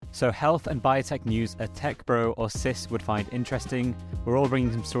So health and biotech news a tech bro or sis would find interesting. We're all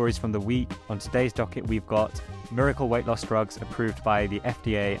bringing some stories from the week. On today's docket, we've got miracle weight loss drugs approved by the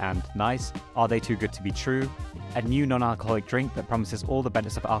FDA and NICE. Are they too good to be true? A new non-alcoholic drink that promises all the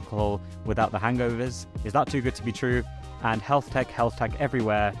benefits of alcohol without the hangovers. Is that too good to be true? And health tech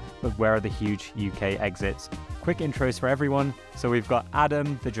everywhere, but where are the huge UK exits? Quick intros for everyone. So we've got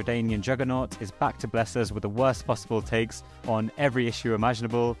Adam, the Jordanian juggernaut, is back to bless us with the worst possible takes on every issue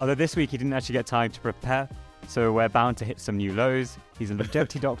imaginable. Although this week he didn't actually get time to prepare, so we're bound to hit some new lows. He's a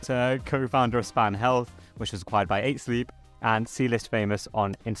longevity doctor, co-founder of Span Health, which was acquired by 8 Sleep, and C-list famous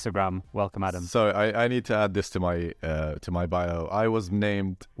on Instagram. Welcome, Adam. So I need to add this to my bio. I was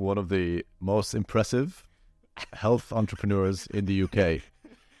named one of the most impressive health entrepreneurs in the UK.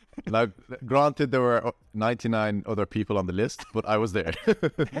 Now, granted, there were 99 other people on the list, but I was there.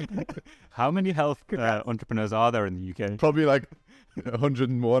 How many health entrepreneurs are there in the UK? Probably like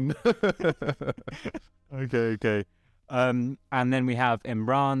 101. Okay. And then we have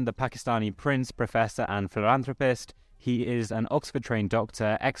Imran, the Pakistani prince, professor and philanthropist. He is an Oxford-trained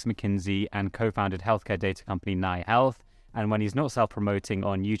doctor, ex-McKinsey, and co-founded healthcare data company Nye Health. And when he's not self-promoting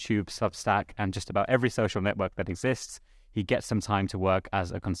on YouTube, Substack, and just about every social network that exists, he gets some time to work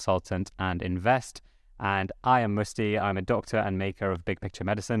as a consultant and invest. And I am Musti. I'm a doctor and maker of big picture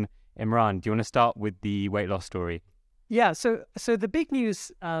medicine. Imran, do you want to start with the weight loss story? Yeah, so the big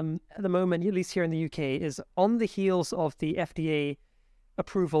news at the moment, at least here in the UK, is on the heels of the FDA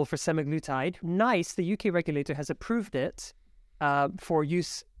approval for semaglutide. NICE, the UK regulator, has approved it for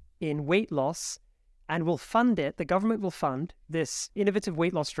use in weight loss and will fund it. The government will fund this innovative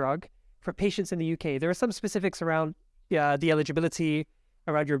weight loss drug for patients in the UK. There are some specifics around the eligibility,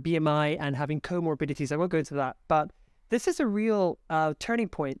 around your BMI and having comorbidities. I won't go into that. But this is a real turning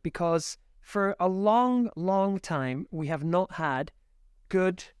point because for a long, long time, we have not had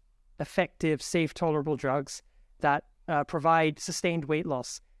good, effective, safe, tolerable drugs that provide sustained weight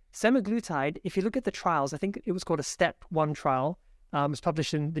loss. Semaglutide, if you look at the trials, I think it was called a STEP 1 trial. It was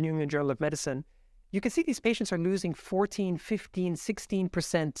published in the New England Journal of Medicine. You can see these patients are losing 14, 15,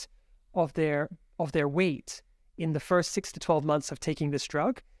 16% of their weight in the first 6 to 12 months of taking this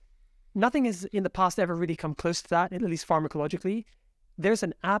drug. Nothing has in the past ever really come close to that, at least pharmacologically. There's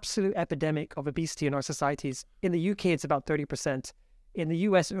an absolute epidemic of obesity in our societies. In the UK, it's about 30%. In the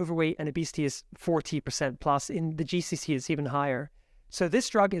US, overweight and obesity is 40% plus. In the GCC, it's even higher. So this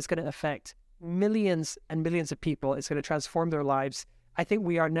drug is going to affect millions and millions of people. It's going to transform their lives. I think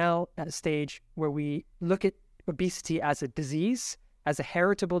we are now at a stage where we look at obesity as a disease, as a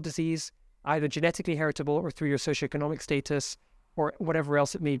heritable disease, either genetically heritable or through your socioeconomic status or whatever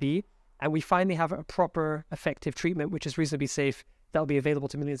else it may be. And we finally have a proper, effective treatment, which is reasonably safe, that will be available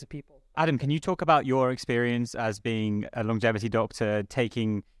to millions of people. Adam, can you talk about your experience as being a longevity doctor,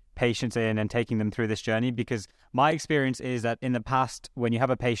 taking patients in and taking them through this journey? Because my experience is that in the past, when you have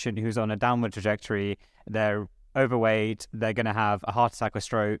a patient who's on a downward trajectory, they're overweight, they're going to have a heart attack or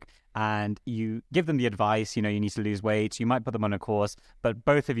stroke, and you give them the advice, you need to lose weight, you might put them on a course, but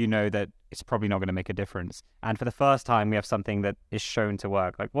both of you know that it's probably not going to make a difference. And for the first time, we have something that is shown to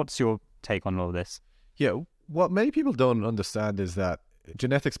work. Like, what's your take on all of this? Yeah, what many people don't understand is that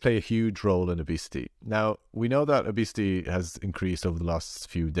genetics play a huge role in obesity. Now, we know that obesity has increased over the last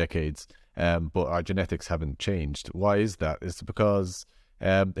few decades, but our genetics haven't changed. Why is that? It's because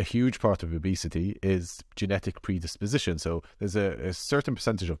a huge part of obesity is genetic predisposition. So there's a certain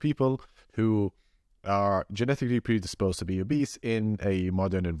percentage of people who are genetically predisposed to be obese in a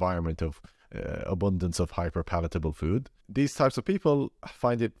modern environment of abundance of hyperpalatable food. These types of people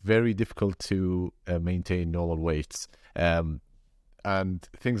find it very difficult to maintain normal weights. And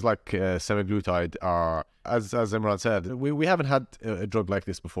things like semaglutide are, as Imran said, we haven't had a drug like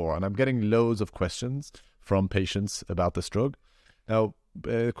this before. And I'm getting loads of questions from patients about this drug. Now,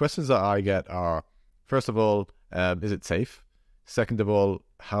 questions that I get are, first of all, is it safe? Second of all,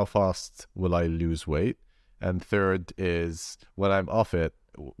 how fast will I lose weight? And third is, when I'm off it,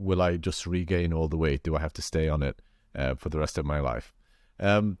 will I just regain all the weight? Do I have to stay on it for the rest of my life?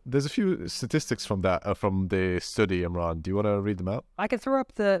 There's a few statistics from that from the study, Imran. Do you want to read them out? I can throw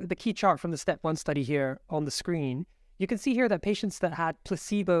up the key chart from the STEP 1 study here on the screen. You can see here that patients that had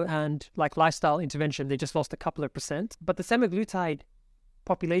placebo and like lifestyle intervention, they just lost a couple of percent. But the semaglutide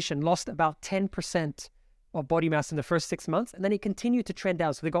population lost about 10% of body mass in the first 6 months, and then it continued to trend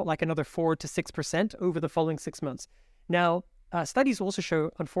down. So they got like another 4 to 6% over the following 6 months. Now, studies also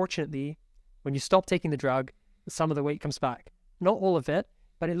show, unfortunately, when you stop taking the drug, some of the weight comes back. Not all of it,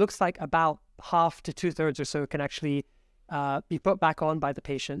 but it looks like about half to 2/3 or so can actually be put back on by the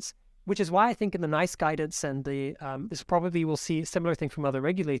patients. which is why I think in the NICE guidance and the this probably will see a similar thing from other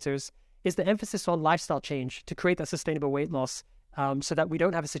regulators, is the emphasis on lifestyle change to create that sustainable weight loss, so that we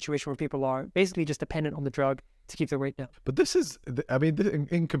don't have a situation where people are basically just dependent on the drug to keep their weight down. But this is, I mean,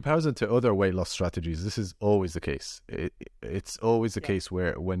 in comparison to other weight loss strategies, this is always the case. It's always the case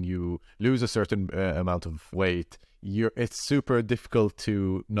where when you lose a certain amount of weight, it's super difficult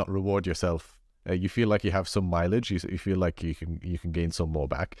to not reward yourself. You feel like you have some mileage. You feel like you can gain some more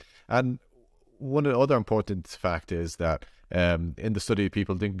back. And one other important fact is that in the study,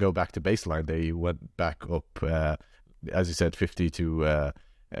 people didn't go back to baseline. They went back up, as you said, 50 to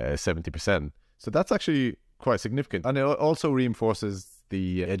 70%. So that's actually quite significant. And it also reinforces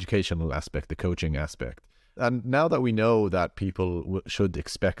the educational aspect, the coaching aspect. And now that we know that people should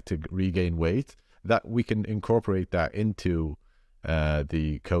expect to regain weight, that we can incorporate that into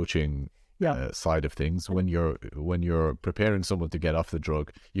the coaching side of things. When you're preparing someone to get off the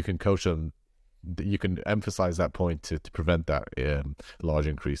drug, you can coach them. You can emphasize that point to prevent that large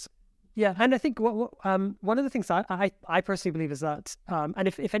increase. Yeah, and I think one of the things I personally believe is that, and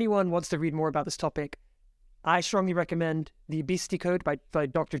if anyone wants to read more about this topic, I strongly recommend The Obesity Code by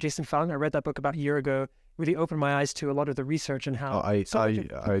Dr. Jason Fung. I read that book about a year ago. Really opened my eyes to a lot of the research and how. I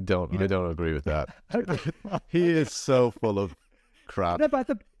don't agree with that. He is so full of crap. No,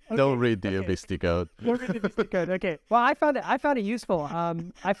 don't read The Obesity Code. Don't read The Obesity Code. Okay. Well, I found it useful.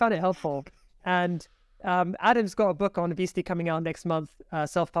 I found it helpful. And Adam's got a book on obesity coming out next month,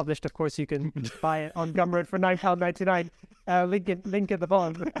 self-published. Of course, you can buy it on Gumroad for £9.99. Link at the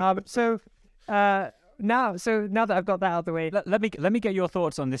bottom. So now that I've got that out of the way, let me get your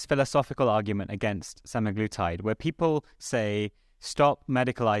thoughts on this philosophical argument against semaglutide, where people say, stop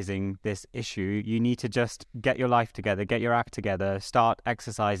medicalizing this issue. You need to just get your life together, get your act together, start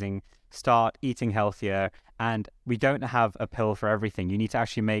exercising, start eating healthier, and we don't have a pill for everything. You need to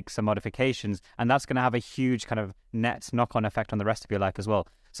actually make some modifications, and that's going to have a huge kind of net knock-on effect on the rest of your life as well.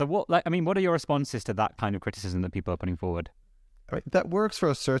 So what are your responses to that kind of criticism that people are putting forward? I mean, that works for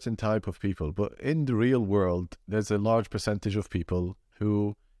a certain type of people, but in the real world, there's a large percentage of people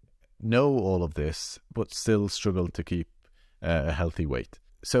who know all of this, but still struggle to keep a healthy weight.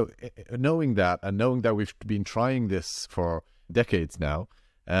 So knowing that, and knowing that we've been trying this for decades now,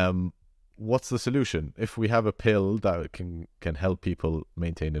 what's the solution? If we have a pill that can help people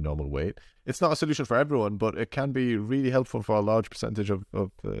maintain a normal weight, it's not a solution for everyone, but it can be really helpful for a large percentage of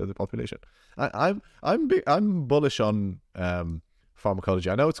the population. I'm bullish on pharmacology.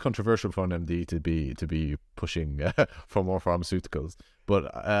 I know it's controversial for an MD to be pushing for more pharmaceuticals,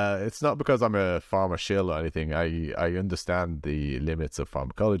 but it's not because I'm a pharma shill or anything. I understand the limits of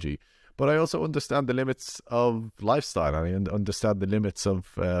pharmacology, but I also understand the limits of lifestyle. I understand the limits of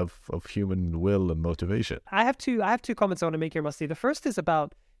human will and motivation. I have two comments I want to make here, Musty. The first is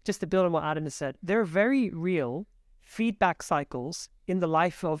about, just to build on what Adam has said, there are very real feedback cycles in the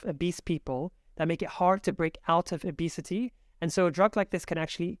life of obese people that make it hard to break out of obesity. And so a drug like this can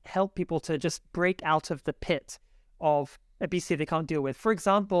actually help people to just break out of the pit of obesity they can't deal with. For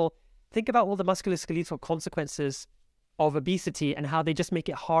example, think about all the musculoskeletal consequences of obesity and how they just make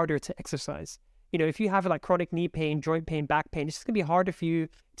it harder to exercise. You know, if you have like chronic knee pain, joint pain, back pain, it's just going to be harder for you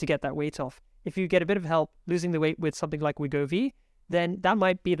to get that weight off. If you get a bit of help losing the weight with something like Wegovy, then that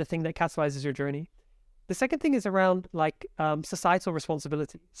might be the thing that catalyzes your journey. The second thing is around societal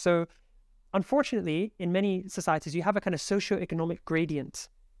responsibility. So unfortunately, in many societies, you have a kind of socioeconomic gradient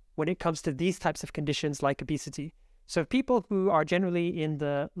when it comes to these types of conditions like obesity. So people who are generally in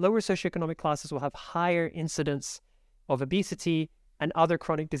the lower socioeconomic classes will have higher incidence of obesity and other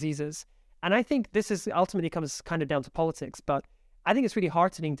chronic diseases. And I think this is ultimately comes kind of down to politics, but I think it's really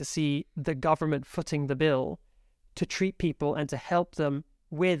heartening to see the government footing the bill to treat people and to help them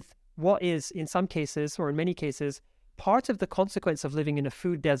with what is, in some cases, or in many cases, part of the consequence of living in a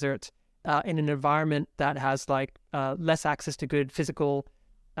food desert in an environment that has less access to good physical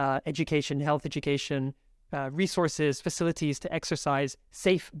education, health education, resources, facilities to exercise,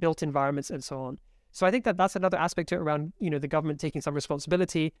 safe built environments, and so on. So I think that that's another aspect to it around, the government taking some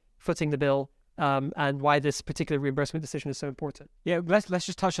responsibility, footing the bill, and why this particular reimbursement decision is so important. Yeah, let's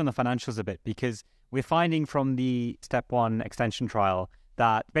just touch on the financials a bit, because we're finding from the Step 1 extension trial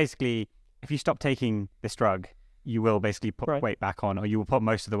that basically if you stop taking this drug, you will basically put weight back on, or you will put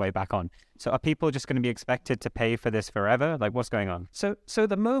most of the weight back on. So are people just going to be expected to pay for this forever? Like, what's going on? So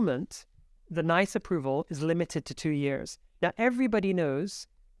the moment the NICE approval is limited to 2 years. Now, everybody knows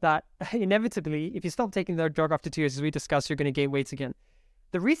that inevitably, if you stop taking the drug after 2 years, as we discussed, you're going to gain weight again.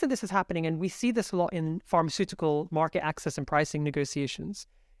 The reason this is happening, and we see this a lot in pharmaceutical market access and pricing negotiations,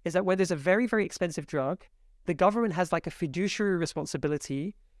 is that when there's a very, very expensive drug, the government has like a fiduciary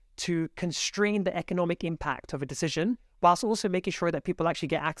responsibility to constrain the economic impact of a decision, whilst also making sure that people actually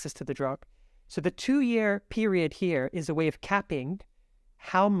get access to the drug. So the 2-year period here is a way of capping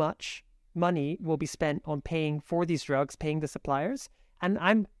how much money will be spent on paying for these drugs, paying the suppliers. And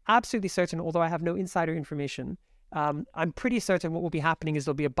I'm absolutely certain, although I have no insider information, I'm pretty certain what will be happening is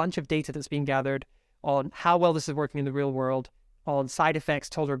there'll be a bunch of data that's being gathered on how well this is working in the real world, on side effects,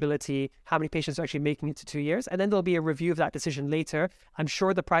 tolerability, how many patients are actually making it to 2 years. And then there'll be a review of that decision later. I'm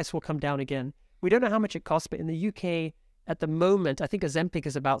sure the price will come down again. We don't know how much it costs, but in the UK at the moment, I think Ozempic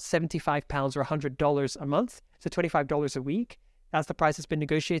is about £75 or $100 a month. So $25 a week. That's the price that's been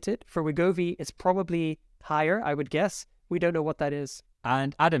negotiated. For Wegovy, it's probably higher, I would guess. We don't know what that is.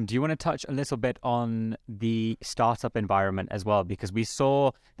 And Adam, do you want to touch a little bit on the startup environment as well? Because we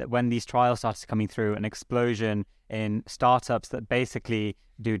saw that when these trials started coming through, an explosion in startups that basically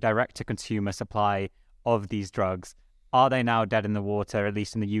do direct-to-consumer supply of these drugs. Are they now dead in the water, at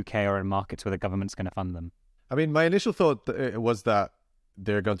least in the UK or in markets where the government's going to fund them? I mean, my initial thought was that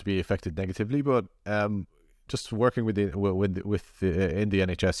they're going to be affected negatively, but just working in the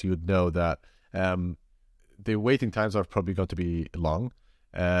NHS, you would know that the waiting times are probably going to be long.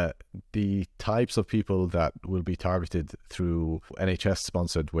 The types of people that will be targeted through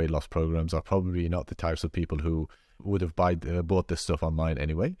NHS-sponsored weight loss programs are probably not the types of people who would have bought this stuff online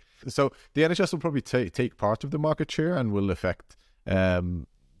anyway. So the NHS will probably take part of the market share and will affect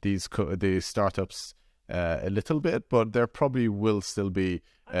these startups a little bit, but there probably will still be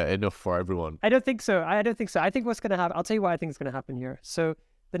enough for everyone. I don't think so. I think what's going to happen, I'll tell you what I think is going to happen here. So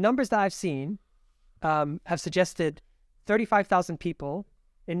the numbers that I've seen have suggested 35,000 people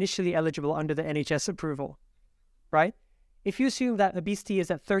initially eligible under the NHS approval, right? If you assume that obesity is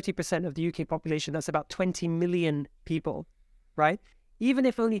at 30% of the UK population, that's about 20 million people, right? Even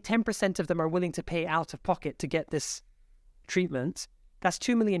if only 10% of them are willing to pay out of pocket to get this treatment, that's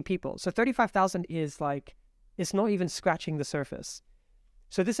 2 million people. So 35,000 is like, it's not even scratching the surface.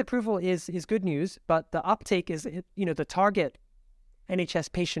 So this approval is good news, but the uptake is, the target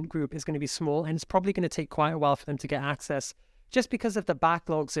NHS patient group is going to be small, and it's probably going to take quite a while for them to get access just because of the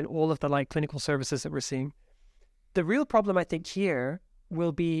backlogs in all of the clinical services that we're seeing. The real problem, I think, here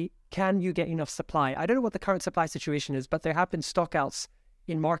will be, can you get enough supply? I don't know what the current supply situation is, but there have been stockouts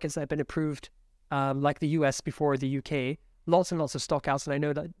in markets that have been approved, like the US before the UK, lots and lots of stockouts. And I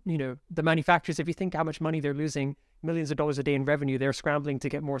know that, the manufacturers, if you think how much money they're losing, millions of dollars a day in revenue, they're scrambling to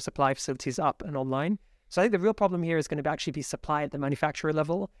get more supply facilities up and online. So I think the real problem here is going to actually be supply at the manufacturer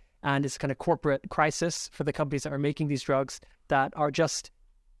level, and it's kind of corporate crisis for the companies that are making these drugs that are just,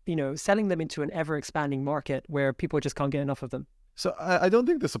 selling them into an ever-expanding market where people just can't get enough of them. So I don't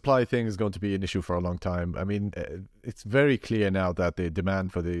think the supply thing is going to be an issue for a long time. I mean, it's very clear now that the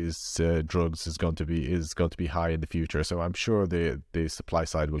demand for these drugs is going to be high in the future. So I'm sure the supply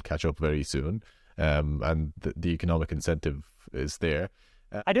side will catch up very soon, and the economic incentive is there.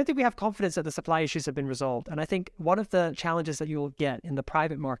 I don't think we have confidence that the supply issues have been resolved. And I think one of the challenges that you'll get in the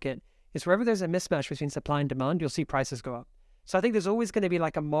private market is wherever there's a mismatch between supply and demand, you'll see prices go up. So I think there's always going to be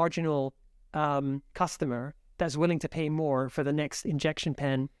like a marginal customer that's willing to pay more for the next injection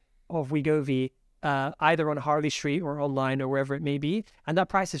pen of Wegovy, either on Harley Street or online or wherever it may be. And that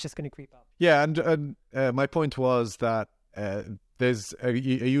price is just going to creep up. Yeah, and my point was that there's a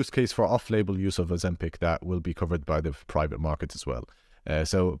use case for off-label use of Ozempic that will be covered by the private market as well.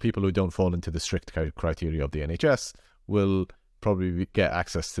 So people who don't fall into the strict criteria of the NHS will probably get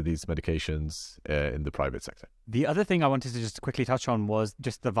access to these medications in the private sector. The other thing I wanted to just quickly touch on was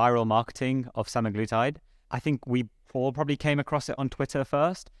just the viral marketing of semaglutide. I think we all probably came across it on Twitter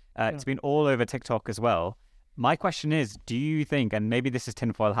first. It's been all over TikTok as well. My question is, do you think, and maybe this is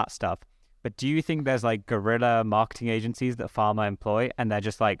tinfoil hat stuff, but do you think there's guerrilla marketing agencies that pharma employ and they're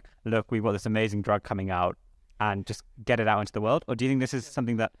just like, look, we've got this amazing drug coming out, and just get it out into the world? Or do you think this is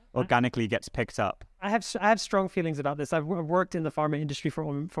something that organically gets picked up? I have strong feelings about this. I've worked in the pharma industry for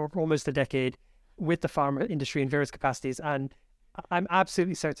almost a decade with the pharma industry in various capacities, and I'm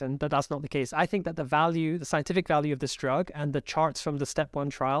absolutely certain that that's not the case. I think that the scientific value of this drug and the charts from the Step 1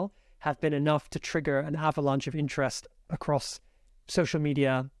 trial have been enough to trigger an avalanche of interest across social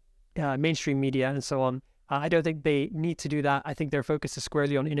media, mainstream media, and so on. I don't think they need to do that. I think their focus is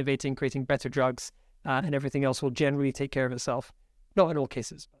squarely on innovating, creating better drugs, and everything else will generally take care of itself. Not in all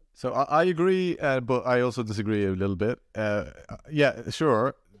cases. So I agree, but I also disagree a little bit. Yeah,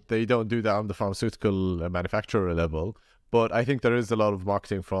 sure, they don't do that on the pharmaceutical manufacturer level, but I think there is a lot of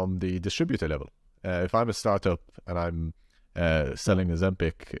marketing from the distributor level. If I'm a startup and I'm selling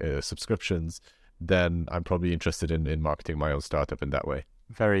Ozempic subscriptions, then I'm probably interested in marketing my own startup in that way.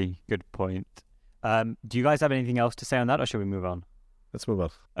 Very good point. Do you guys have anything else to say on that, or should we move on? let's move on.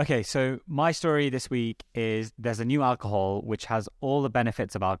 Okay, so my story this week is there's a new alcohol which has all the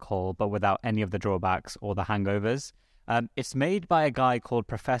benefits of alcohol, but without any of the drawbacks or the hangovers. It's made by a guy called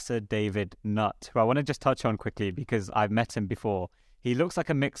Professor David Nutt, who I want to just touch on quickly because I've met him before. He looks like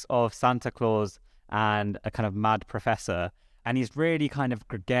a mix of Santa Claus and a kind of mad professor, and he's really kind of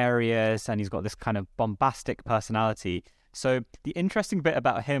gregarious, and he's got this kind of bombastic personality. So the interesting bit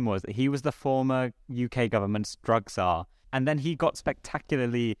about him was that he was the former UK government's drug czar, and then he got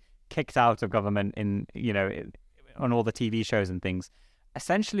spectacularly kicked out of government on all the TV shows and things.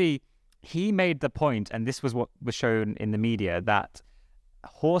 Essentially, he made the point, and this was what was shown in the media, that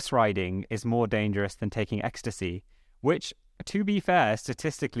horse riding is more dangerous than taking ecstasy, which, to be fair,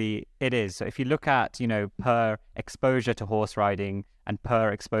 statistically it is. So if you look at, per exposure to horse riding and per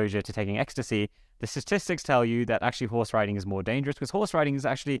exposure to taking ecstasy, the statistics tell you that actually horse riding is more dangerous, because horse riding is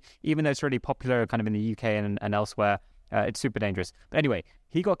actually, even though it's really popular kind of in the UK and elsewhere, it's super dangerous. But anyway,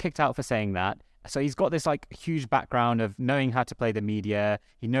 he got kicked out for saying that. So he's got this like huge background of knowing how to play the media.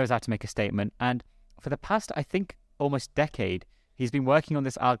 He knows how to make a statement. And for the past, I think, almost decade, he's been working on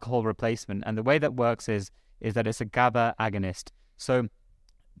this alcohol replacement. And the way that works is that it's a GABA agonist. So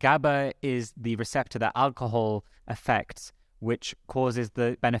GABA is the receptor that alcohol affects, which causes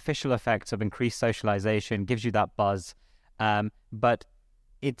the beneficial effects of increased socialization, gives you that buzz. But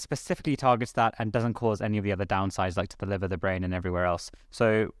it specifically targets that and doesn't cause any of the other downsides, like to the liver, the brain, and everywhere else.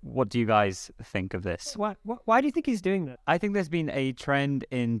 So what do you guys think of this? Why do you think he's doing that? I think there's been a trend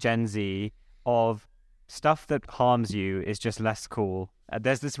in Gen Z of stuff that harms you is just less cool.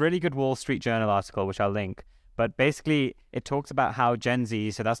 There's this really good Wall Street Journal article, which I'll link, but basically it talks about how Gen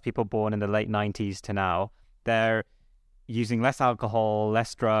Z, so that's people born in the late 90s to now, they're using less alcohol,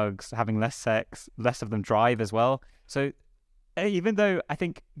 less drugs, having less sex, less of them drive as well. So even though I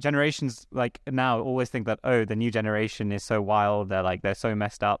think generations like now always think that, oh, the new generation is so wild, they're so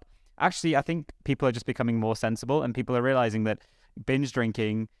messed up. Actually, I think people are just becoming more sensible, and people are realizing that binge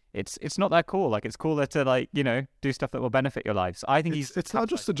drinking, it's not that cool. Like, it's cooler to do stuff that will benefit your life. So I think it's not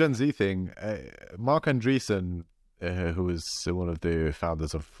just a Gen Z thing. Mark Andreessen, who is one of the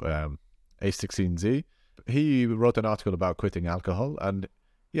founders of A16Z, he wrote an article about quitting alcohol, and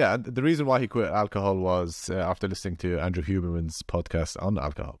yeah, the reason why he quit alcohol was after listening to Andrew Huberman's podcast on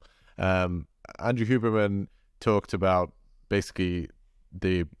alcohol. Andrew Huberman talked about basically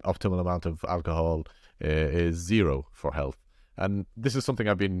the optimal amount of alcohol is 0 for health. And this is something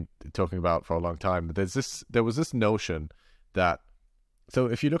I've been talking about for a long time. There was this notion that, so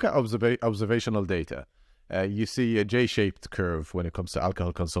if you look at observational data, you see a J-shaped curve when it comes to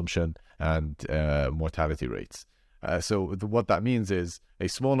alcohol consumption and mortality rates. So what that means is a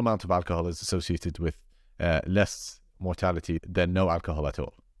small amount of alcohol is associated with less mortality than no alcohol at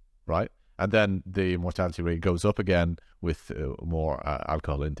all, right? And then the mortality rate goes up again with more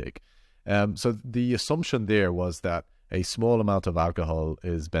alcohol intake. So the assumption there was that a small amount of alcohol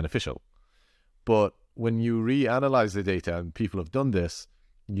is beneficial. But when you reanalyze the data, and people have done this,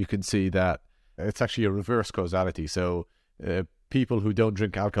 you can see that it's actually a reverse causality. So people who don't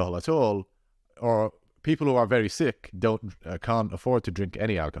drink alcohol at all, or people who are very sick, can't afford to drink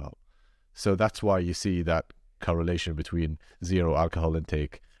any alcohol. So that's why you see that correlation between 0 alcohol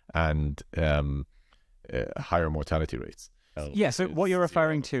intake and higher mortality rates. Yeah, so what you're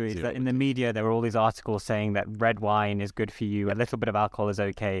referring to is that in the media there were all these articles saying that red wine is good for you, a little bit of alcohol is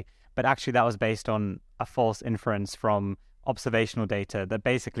okay, but actually that was based on a false inference from observational data that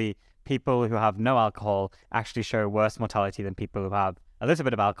basically people who have no alcohol actually show worse mortality than people who have a little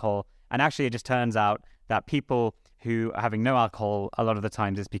bit of alcohol. And actually it just turns out that people who are having no alcohol a lot of the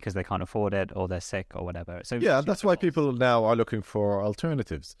times is because they can't afford it or they're sick or whatever. So yeah, that's why people now are looking for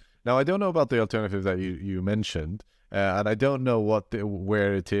alternatives. Now, I don't know about the alternative that you mentioned, and I don't know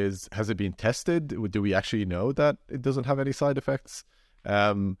where it is. Has it been tested? Do we actually know that it doesn't have any side effects?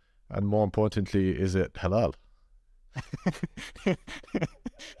 And more importantly, is it halal?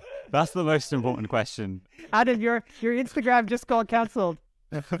 That's the most important question. Adam, your Instagram just got cancelled.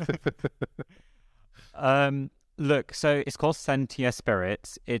 Look, so it's called Sentia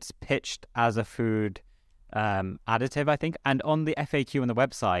Spirits. It's pitched as a food additive, I think, and on the FAQ on the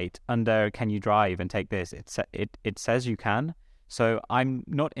website under "Can you drive and take this?" it says you can. So I'm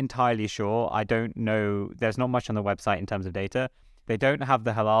not entirely sure. I don't know. There's not much on the website in terms of data. They don't have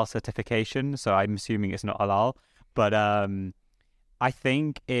the halal certification, so I'm assuming it's not halal. But I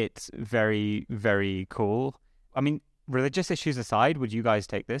think it's very, very cool. I mean, religious issues aside, would you guys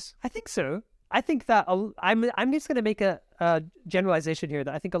take this? I think so. I think that I'm just going to make a generalization here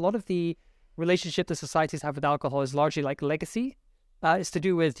that I think a lot of the relationship that societies have with alcohol is largely like legacy. It's to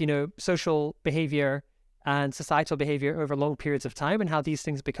do with, social behavior and societal behavior over long periods of time and how these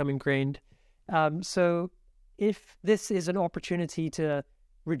things become ingrained. So if this is an opportunity to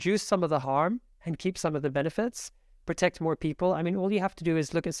reduce some of the harm and keep some of the benefits, protect more people, I mean, all you have to do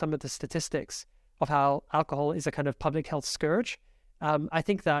is look at some of the statistics of how alcohol is a kind of public health scourge. I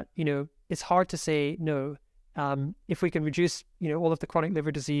think that, it's hard to say no. If we can reduce, all of the chronic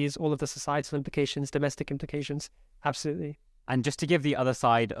liver disease, all of the societal implications, domestic implications, absolutely. And just to give the other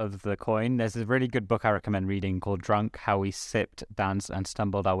side of the coin, there's a really good book I recommend reading called Drunk, How We Sipped, Danced and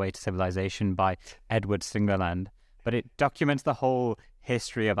Stumbled Our Way to Civilization by Edward Slingerland. But it documents the whole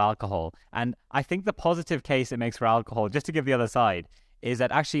history of alcohol. And I think the positive case it makes for alcohol, just to give the other side, is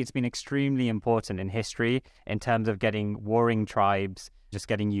that actually it's been extremely important in history in terms of getting warring tribes, just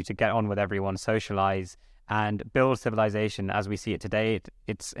getting you to get on with everyone, socialize, and build civilization as we see it today.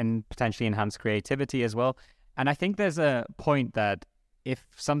 It's potentially enhanced creativity as well. And I think there's a point that if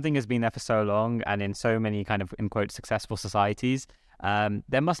something has been there for so long and in so many kind of, in quote, successful societies,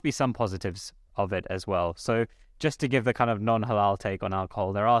 there must be some positives of it as well. So just to give the kind of non-halal take on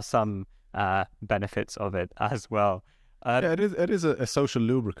alcohol, there are some benefits of it as well. Yeah, it is a social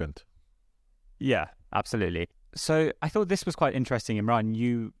lubricant. Yeah, absolutely. So I thought this was quite interesting, Imran.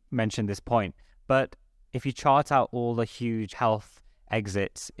 You mentioned this point, but if you chart out all the huge health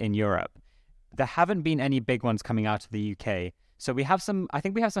exits in Europe, there haven't been any big ones coming out of the UK. So I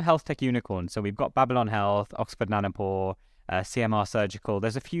think we have some health tech unicorns. So we've got Babylon Health, Oxford Nanopore, CMR Surgical.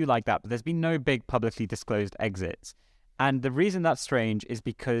 There's a few like that, but there's been no big publicly disclosed exits. And the reason that's strange is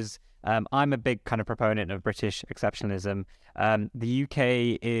because I'm a big kind of proponent of British exceptionalism. The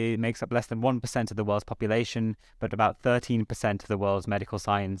UK makes up less than 1% of the world's population, but about 13% of the world's medical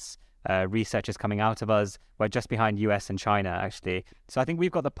science research is coming out of us. We're just behind US and China, actually. So I think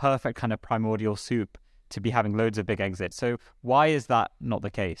we've got the perfect kind of primordial soup to be having loads of big exits. So why is that not the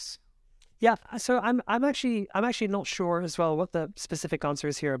case? Yeah, so I'm actually not sure as well what the specific answer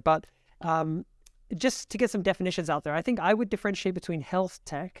is here, but just to get some definitions out there, I think I would differentiate between health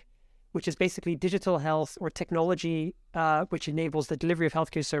tech, which is basically digital health or technology, which enables the delivery of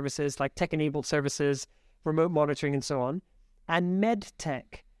healthcare services like tech-enabled services, remote monitoring, and so on, and med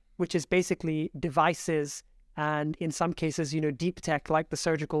tech, which is basically devices and in some cases, deep tech like the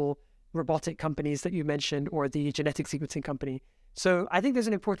surgical robotic companies that you mentioned or the genetic sequencing company. So I think there's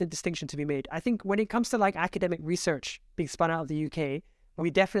an important distinction to be made. I think when it comes to like academic research being spun out of the UK, we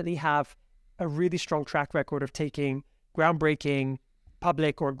definitely have a really strong track record of taking groundbreaking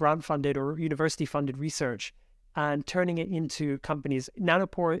public or grant-funded or university-funded research and turning it into companies.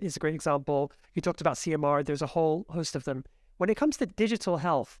 Nanopore is a great example. You talked about CMR. There's a whole host of them. When it comes to digital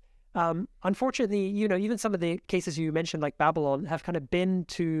health, unfortunately, even some of the cases you mentioned, like Babylon, have kind of been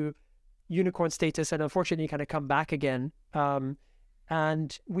to unicorn status and unfortunately kind of come back again.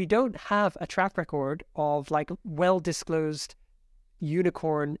 And we don't have a track record of like well-disclosed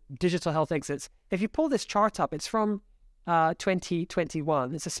unicorn digital health exits. If you pull this chart up, it's from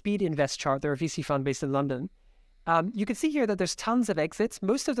 2021. It's a Speed Invest chart. They're a VC fund based in London. You can see here that there's tons of exits.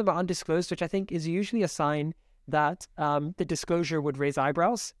 Most of them are undisclosed, which I think is usually a sign that the disclosure would raise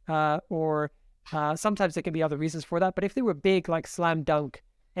eyebrows, or sometimes there can be other reasons for that. But if they were big, like slam dunk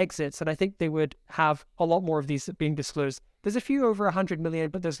exits, and I think they would have a lot more of these being disclosed. There's a few over 100 million,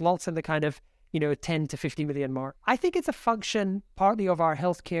 but there's lots in the kind of 10 to 50 million mark. I think it's a function partly of our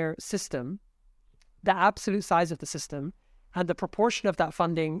healthcare system, the absolute size of the system, and the proportion of that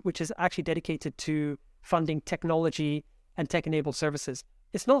funding which is actually dedicated to funding technology and tech-enabled services.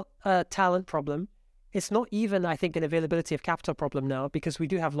 It's not a talent problem. It's not even, I think, an availability of capital problem now, because we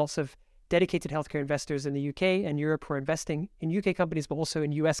do have lots of dedicated healthcare investors in the UK and Europe who are investing in UK companies, but also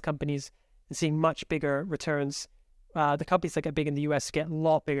in US companies and seeing much bigger returns. The companies that get big in the US get a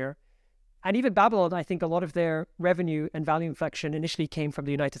lot bigger. And even Babylon, I think a lot of their revenue and value inflection initially came from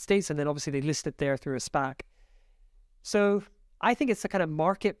the United States, and then obviously they listed there through a SPAC. So I think it's a kind of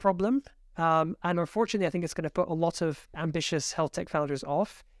market problem. And unfortunately, I think it's going to put a lot of ambitious health tech founders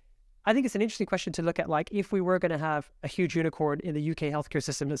off. I think it's an interesting question to look at, like, if we were going to have a huge unicorn in the UK healthcare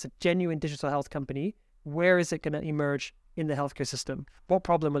system that's a genuine digital health company, where is it going to emerge in the healthcare system? What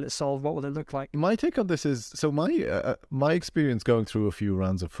problem will it solve? What will it look like? My take on this is, so my experience going through a few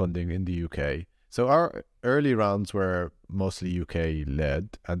rounds of funding in the UK. So our early rounds were mostly UK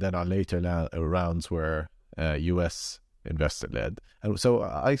led, and then our later rounds were US investor led. And so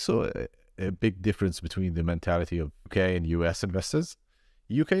I saw a big difference between the mentality of UK and US investors.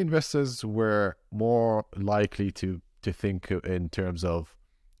 UK investors were more likely to think in terms of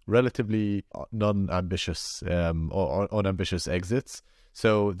relatively non-ambitious or unambitious exits.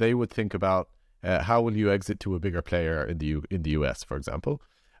 So they would think about how will you exit to a bigger player in the US, for example.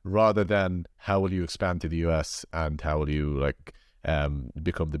 rather than how will you expand to the US and how will you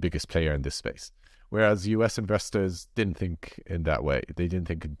become the biggest player in this space. Whereas US investors didn't think in that way. They didn't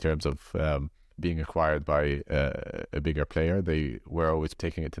think in terms of being acquired by a bigger player. They were always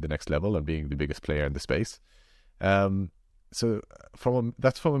taking it to the next level and being the biggest player in the space. So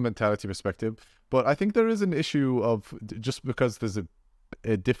that's from a mentality perspective. But I think there is an issue of just because there's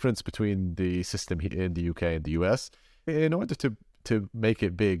a difference between the system in the UK and the US. In order to make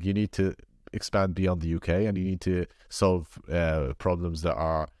it big, you need to expand beyond the UK and you need to solve problems that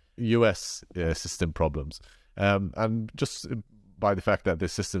are US system problems. And just by the fact that the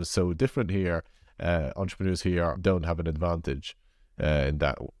system is so different here, entrepreneurs here don't have an advantage in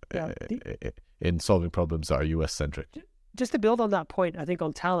that in solving problems that are US centric. Just to build on that point, I think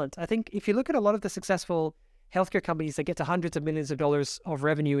on talent, I think if you look at a lot of the successful healthcare companies that get to hundreds of millions of dollars of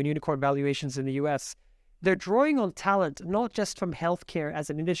revenue and unicorn valuations in the US, they're drawing on talent, not just from healthcare as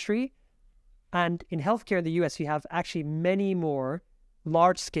an industry. And in healthcare in the US, you have actually many more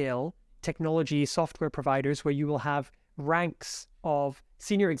large-scale technology software providers where you will have ranks of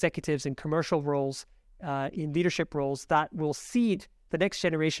senior executives in commercial roles, in leadership roles that will seed the next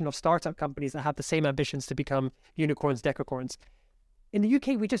generation of startup companies that have the same ambitions to become unicorns, decacorns. In the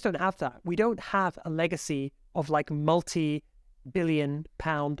UK, we just don't have that. We don't have a legacy of multi-billion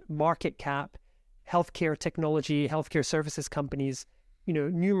pound market cap healthcare technology, healthcare services companies,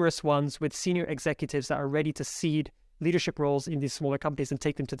 numerous ones with senior executives that are ready to seed leadership roles in these smaller companies and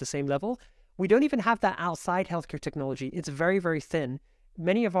take them to the same level. We don't even have that outside healthcare technology. It's very, very thin.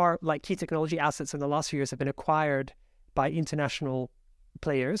 Many of our key technology assets in the last few years have been acquired by international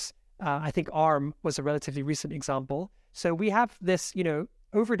players. I think Arm was a relatively recent example. So we have this,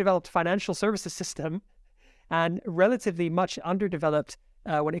 overdeveloped financial services system and relatively much underdeveloped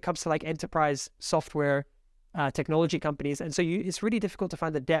when it comes to enterprise software technology companies. And so it's really difficult to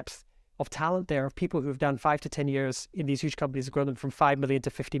find the depth of talent there of people who have done 5 to 10 years in these huge companies, grown them from 5 million to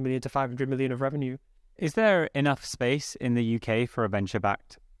 50 million to 500 million of revenue. Is there enough space in the UK for a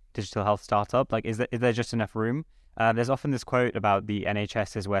venture-backed digital health startup? Is there just enough room? There's often this quote about the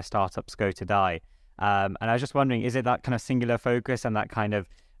NHS is where startups go to die. And I was just wondering, is it that kind of singular focus and that kind of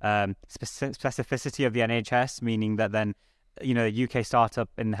specificity of the NHS, meaning that then, a UK startup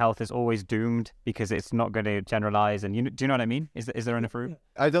in health is always doomed because it's not going to generalize? And do you know what I mean? Is there enough room?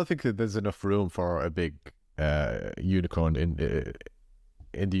 I don't think that there's enough room for a big unicorn in the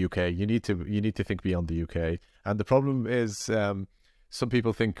UK. You need to think beyond the UK. And the problem is, some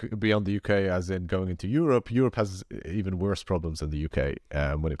people think beyond the UK as in going into Europe. Europe has even worse problems than the UK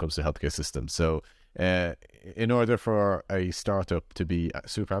when it comes to healthcare systems. So in order for a startup to be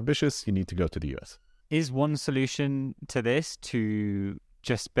super ambitious, you need to go to the US. Is one solution to this to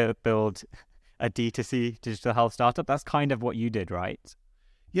just build a D2C digital health startup? That's kind of what you did, right?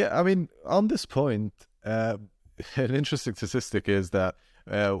 Yeah, I mean, on this point, an interesting statistic is that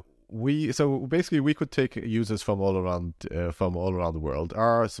we could take users from all around the world.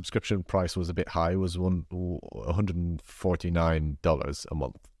 Our subscription price was a bit high; it was $149 a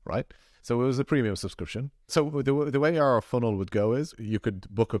month, right? So it was a premium subscription. So the way our funnel would go is you could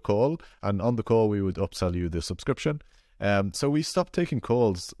book a call, and on the call we would upsell you the subscription. So we stopped taking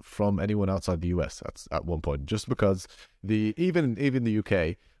calls from anyone outside the US at one point, just because even the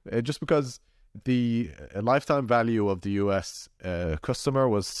UK, just because the lifetime value of the US customer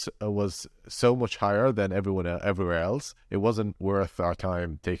was so much higher than everywhere else. It wasn't worth our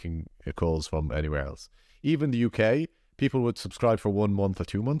time taking calls from anywhere else. Even the UK, people would subscribe for 1 month or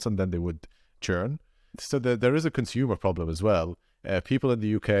 2 months and then they would churn. So there is a consumer problem as well. People in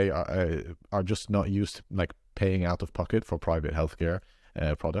the UK are just not used to paying out of pocket for private healthcare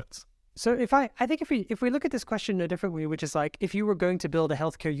products. So I think if we look at this question in a different way, which is if you were going to build a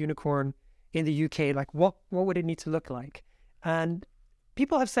healthcare unicorn in the UK, what would it need to look like? And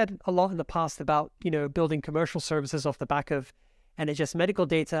people have said a lot in the past about, building commercial services off the back of NHS medical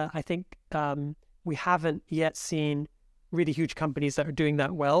data. I think we haven't yet seen really huge companies that are doing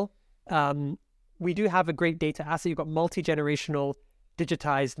that well. We do have a great data asset. You've got multi-generational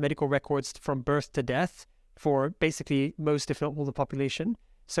digitized medical records from birth to death for basically most, if not all, the population.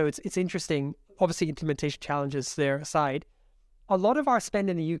 So it's interesting. Obviously, implementation challenges there aside. A lot of our spend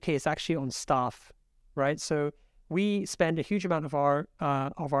in the UK is actually on staff, right? So we spend a huge amount of our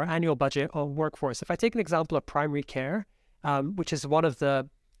annual budget on workforce. If I take an example of primary care, which is one of the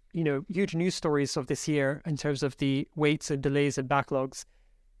huge news stories of this year in terms of the waits and delays and backlogs,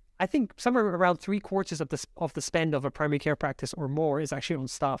 I think somewhere around 3/4 of the spend of a primary care practice or more is actually on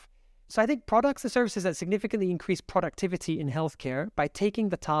staff. So I think products and services that significantly increase productivity in healthcare by taking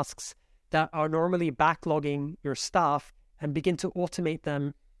the tasks that are normally backlogging your staff and begin to automate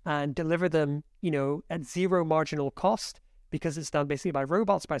them and deliver them, at zero marginal cost because it's done basically by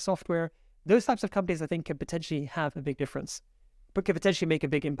robots, by software. Those types of companies, I think, can potentially have a big difference, but can potentially make a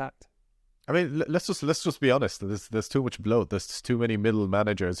big impact. I mean, let's just be honest. There's too much bloat. There's too many middle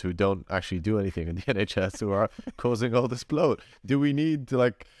managers who don't actually do anything in the NHS who are causing all this bloat. Do we need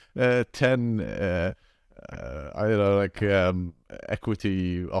like 10 I don't know, like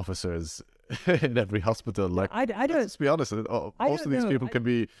equity officers in every hospital? Like, I don't. Let's be honest. Most of these people can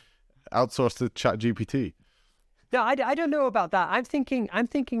be outsourced to ChatGPT. No, I don't know about that. I'm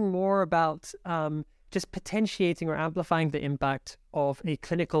thinking more about just potentiating or amplifying the impact of a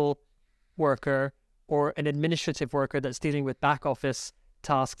clinical worker or an administrative worker that's dealing with back office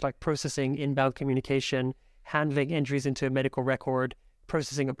tasks like processing inbound communication, handling entries into a medical record,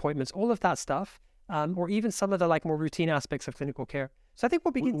 processing appointments, all of that stuff, or even some of the like more routine aspects of clinical care. So I think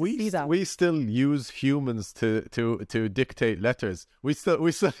we'll begin to see that. We still use humans to dictate letters. We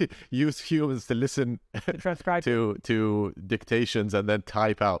still use humans to listen to transcribe to dictations and then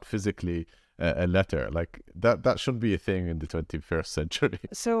type out physically a letter. Like that shouldn't be a thing in the 21st century.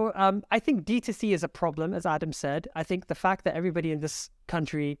 So I think D2C is a problem, as Adam said. I think the fact that everybody in this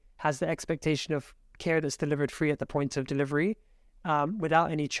country has the expectation of care that's delivered free at the point of delivery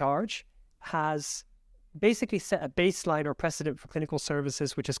without any charge has basically set a baseline or precedent for clinical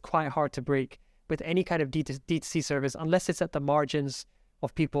services, which is quite hard to break with any kind of D2C service, unless it's at the margins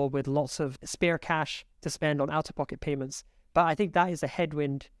of people with lots of spare cash to spend on out-of-pocket payments. But I think that is a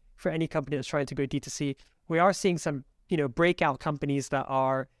headwind for any company that's trying to go D2C. We are seeing some, breakout companies that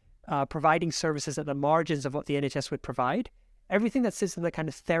are providing services at the margins of what the NHS would provide. Everything that sits in the kind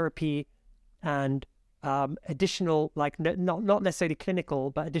of therapy and additional, like not necessarily clinical,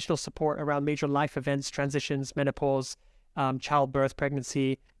 but additional support around major life events, transitions, menopause, childbirth,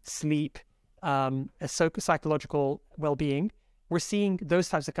 pregnancy, sleep, psychological well-being. We're seeing those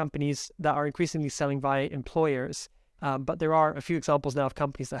types of companies that are increasingly selling via employers. But there are a few examples now of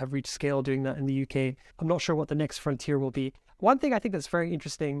companies that have reached scale doing that in the UK. I'm not sure what the next frontier will be. One thing I think that's very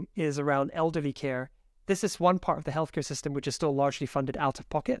interesting is around elderly care. This is one part of the healthcare system which is still largely funded out of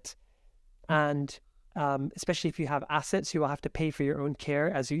pocket. And especially if you have assets, you will have to pay for your own care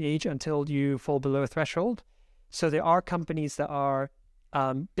as you age until you fall below a threshold. So there are companies that are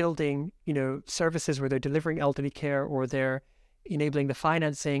building, services where they're delivering elderly care, or they're enabling the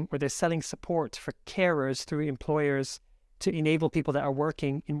financing, or they're selling support for carers through employers to enable people that are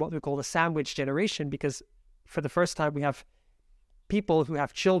working in what we call the sandwich generation, because for the first time we have people who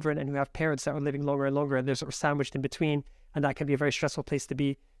have children and who have parents that are living longer and longer, and they're sort of sandwiched in between, and that can be a very stressful place to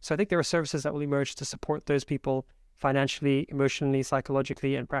be. So I think there are services that will emerge to support those people financially, emotionally,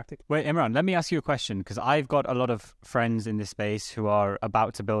 psychologically, and practically. Wait, Imran, let me ask you a question, because I've got a lot of friends in this space who are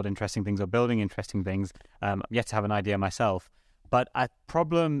about to build interesting things or building interesting things. I'm yet to have an idea myself. But a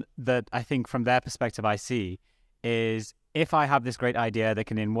problem that I think from their perspective I see is, if I have this great idea that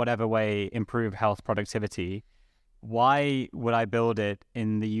can in whatever way improve health productivity, why would I build it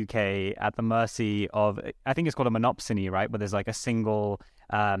in the UK at the mercy of, I think it's called a monopsony, right? Where there's like a single,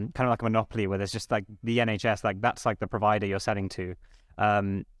 kind of like a monopoly, where there's just like the NHS, like that's like the provider you're selling to.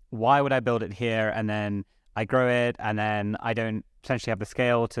 Why would I build it here and then I grow it and then I don't potentially have the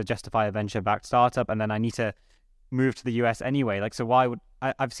scale to justify a venture-backed startup, and then I need to move to the US anyway? Like, so why would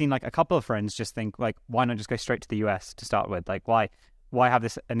I've seen like a couple of friends just think like, why not just go straight to the US to start with? Like, why have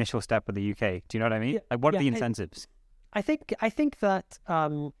this initial step with the UK? Do you know what I mean? Like, what are the incentives? I think that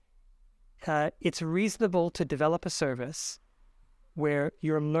it's reasonable to develop a service where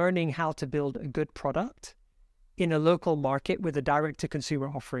you're learning how to build a good product in a local market with a direct-to-consumer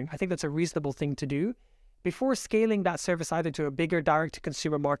offering. I think that's a reasonable thing to do before scaling that service either to a bigger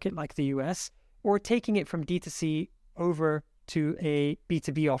direct-to-consumer market like the US, or taking it from D2C over to a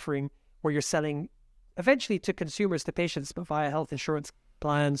B2B offering where you're selling eventually to consumers, to patients, but via health insurance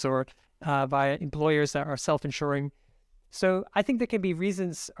plans or via employers that are self-insuring. So I think there can be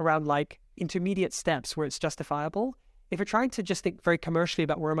reasons around like intermediate steps where it's justifiable. If you're trying to just think very commercially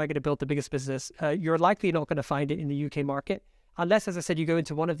about where am I going to build the biggest business, you're likely not going to find it in the UK market, unless, as I said, you go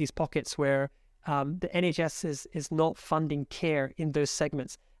into one of these pockets where the NHS is not funding care in those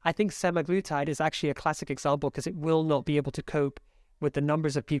segments. I think semaglutide is actually a classic example because it will not be able to cope with the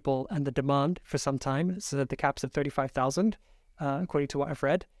numbers of people and the demand for some time. So that the cap's at 35,000, according to what I've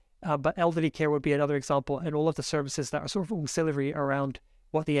read. But elderly care would be another example, and all of the services that are sort of auxiliary around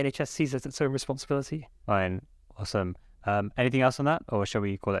what the NHS sees as its own responsibility. Fine. Awesome. Anything else on that, or shall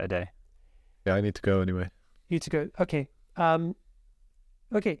we call it a day? Yeah, I need to go anyway. You need to go. Okay.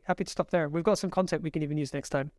 Okay, happy to stop there. We've got some content we can even use next time.